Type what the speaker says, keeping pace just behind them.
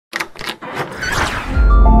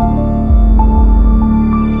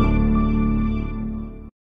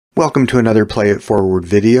Welcome to another Play It Forward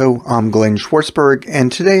video. I'm Glenn Schwartzberg,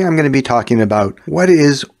 and today I'm going to be talking about what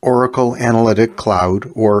is Oracle Analytic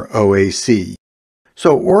Cloud, or OAC.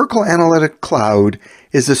 So Oracle Analytic Cloud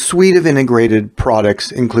is a suite of integrated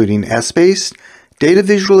products including Essbase, data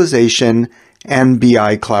visualization, and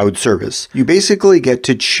BI cloud service. You basically get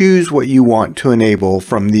to choose what you want to enable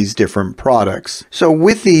from these different products. So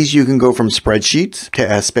with these, you can go from spreadsheets to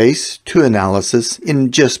Essbase to analysis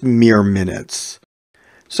in just mere minutes.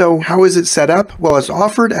 So how is it set up? Well, it's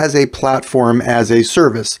offered as a platform as a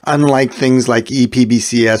service, unlike things like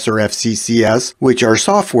ePBCS or FCCS, which are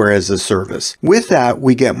software as a service. With that,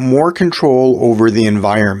 we get more control over the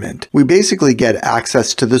environment. We basically get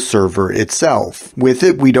access to the server itself. With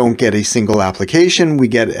it, we don't get a single application. We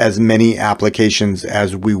get as many applications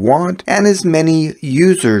as we want and as many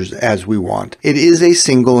users as we want. It is a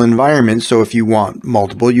single environment, so if you want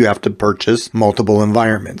multiple, you have to purchase multiple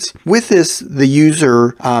environments. With this, the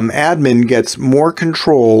user admin gets more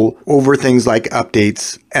control over things like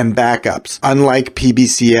updates and backups. Unlike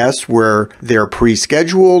PBCS, where they're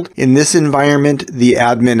pre-scheduled, in this environment, the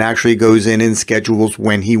admin actually goes in and schedules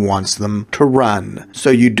when he wants them to run,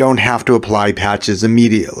 so you don't have to apply patches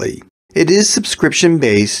immediately. It is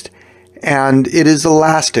subscription-based, and it is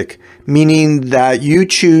elastic, meaning that you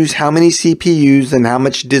choose how many CPUs and how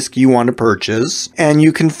much disk you want to purchase, and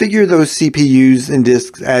you configure those CPUs and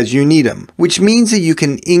disks as you need them, which means that you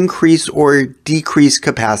can increase or decrease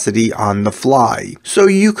capacity on the fly. So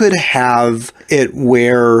you could have it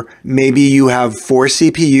where maybe you have 4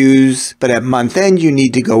 CPUs, but at month end you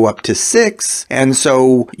need to go up to 6, and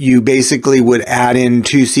so you basically would add in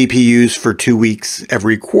 2 CPUs for 2 weeks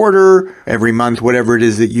every quarter, every month, whatever it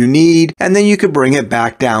is that you need, and then you could bring it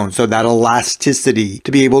back down. So that elasticity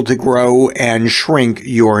to be able to grow and shrink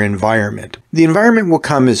your environment. The environment will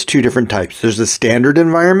come as 2 different types. There's a standard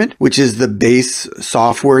environment, which is the base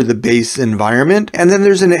software, the base environment, and then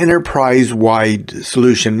there's an enterprise-wide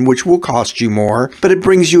solution, which will cost you more, but it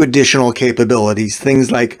brings you additional capabilities, things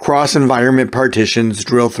like cross-environment partitions,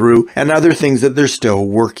 drill through, and other things that they're still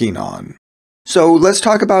working on. So let's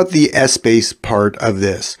talk about the Essbase part of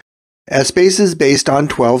this. Essbase is based on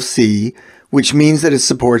 12c, which means that it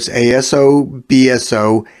supports ASO,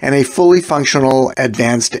 BSO, and a fully functional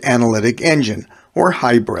advanced analytic engine, or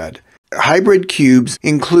hybrid. Hybrid cubes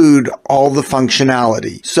include all the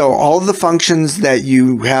functionality. So all the functions that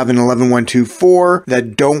you have in 11.124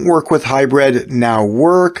 that don't work with hybrid now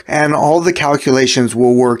work, and all the calculations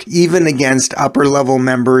will work even against upper level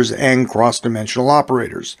members and cross-dimensional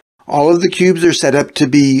operators. All of the cubes are set up to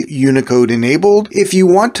be Unicode enabled. If you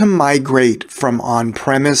want to migrate from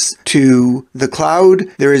on-premise to the cloud,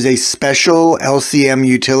 there is a special LCM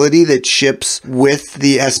utility that ships with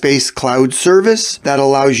the Essbase cloud service that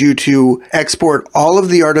allows you to export all of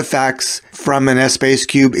the artifacts from an Essbase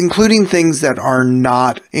cube, including things that are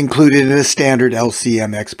not included in a standard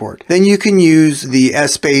LCM export. Then you can use the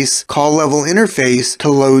Essbase call level interface to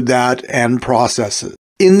load that and process it.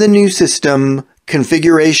 In the new system,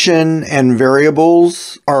 configuration and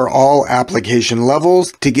variables are all application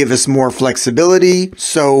levels to give us more flexibility.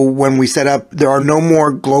 So when we set up, there are no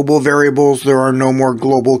more global variables, there are no more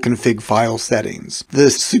global config file settings. The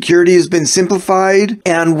security has been simplified,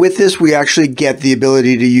 and with this we actually get the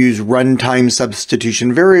ability to use runtime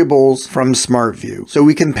substitution variables from SmartView. So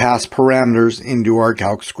we can pass parameters into our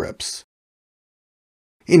calc scripts.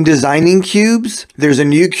 In designing cubes, there's a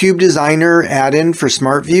new Cube Designer add-in for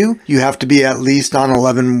SmartView. You have to be at least on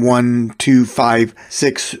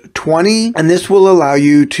 11.125.6.20, and this will allow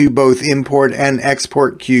you to both import and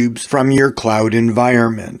export cubes from your cloud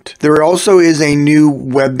environment. There also is a new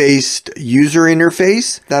web-based user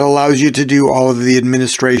interface that allows you to do all of the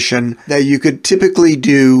administration that you could typically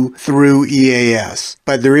do through EAS.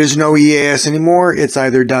 But there is no EAS anymore. It's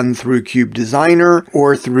either done through Cube Designer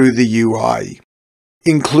or through the UI.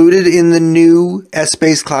 Included in the new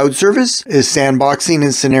Essbase cloud service is sandboxing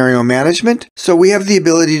and scenario management. So we have the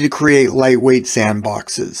ability to create lightweight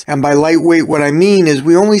sandboxes. And by lightweight, what I mean is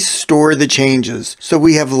we only store the changes, so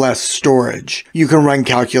we have less storage. You can run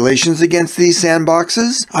calculations against these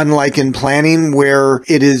sandboxes, unlike in planning where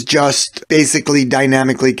it is just basically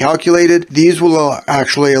dynamically calculated. These will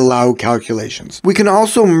actually allow calculations. We can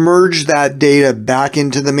also merge that data back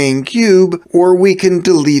into the main cube, or we can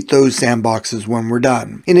delete those sandboxes when we're done.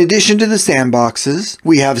 In addition to the sandboxes,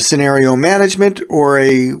 we have scenario management or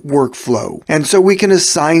a workflow. And so we can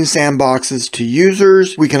assign sandboxes to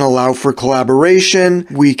users, we can allow for collaboration,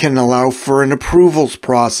 we can allow for an approvals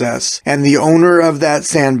process, and the owner of that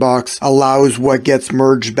sandbox allows what gets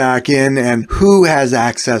merged back in and who has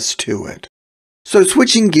access to it. So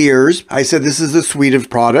switching gears, I said this is a suite of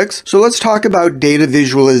products. So let's talk about data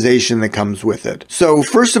visualization that comes with it. So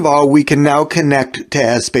first of all, we can now connect to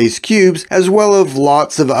Essbase cubes as well as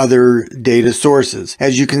lots of other data sources.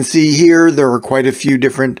 As you can see here, there are quite a few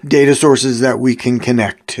different data sources that we can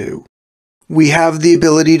connect to. We have the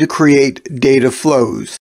ability to create data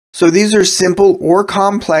flows. So these are simple or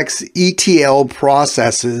complex ETL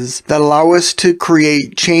processes that allow us to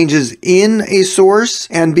create changes in a source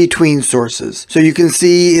and between sources. So you can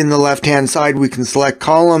see in the left-hand side, we can select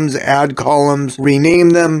columns, add columns, rename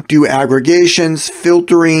them, do aggregations,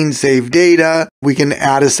 filtering, save data. We can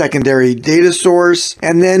add a secondary data source.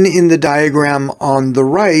 And then in the diagram on the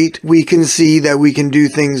right, we can see that we can do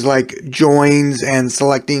things like joins and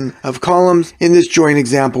selecting of columns. In this join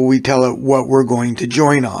example, we tell it what we're going to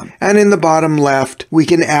join on. And in the bottom left, we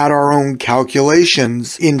can add our own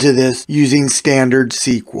calculations into this using standard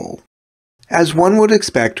SQL. As one would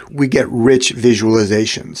expect, we get rich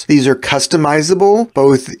visualizations. These are customizable,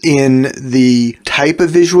 both in the type of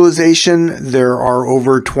visualization. There are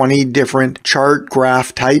over 20 different chart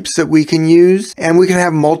graph types that we can use, and we can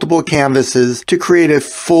have multiple canvases to create a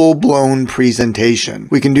full-blown presentation.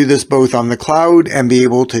 We can do this both on the cloud and be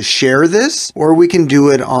able to share this, or we can do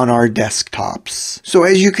it on our desktops. So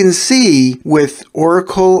as you can see, with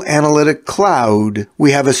Oracle Analytic Cloud,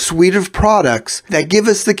 we have a suite of products that give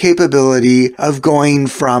us the capability of going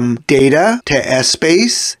from data to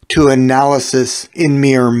Essbase to analysis in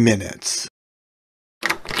mere minutes.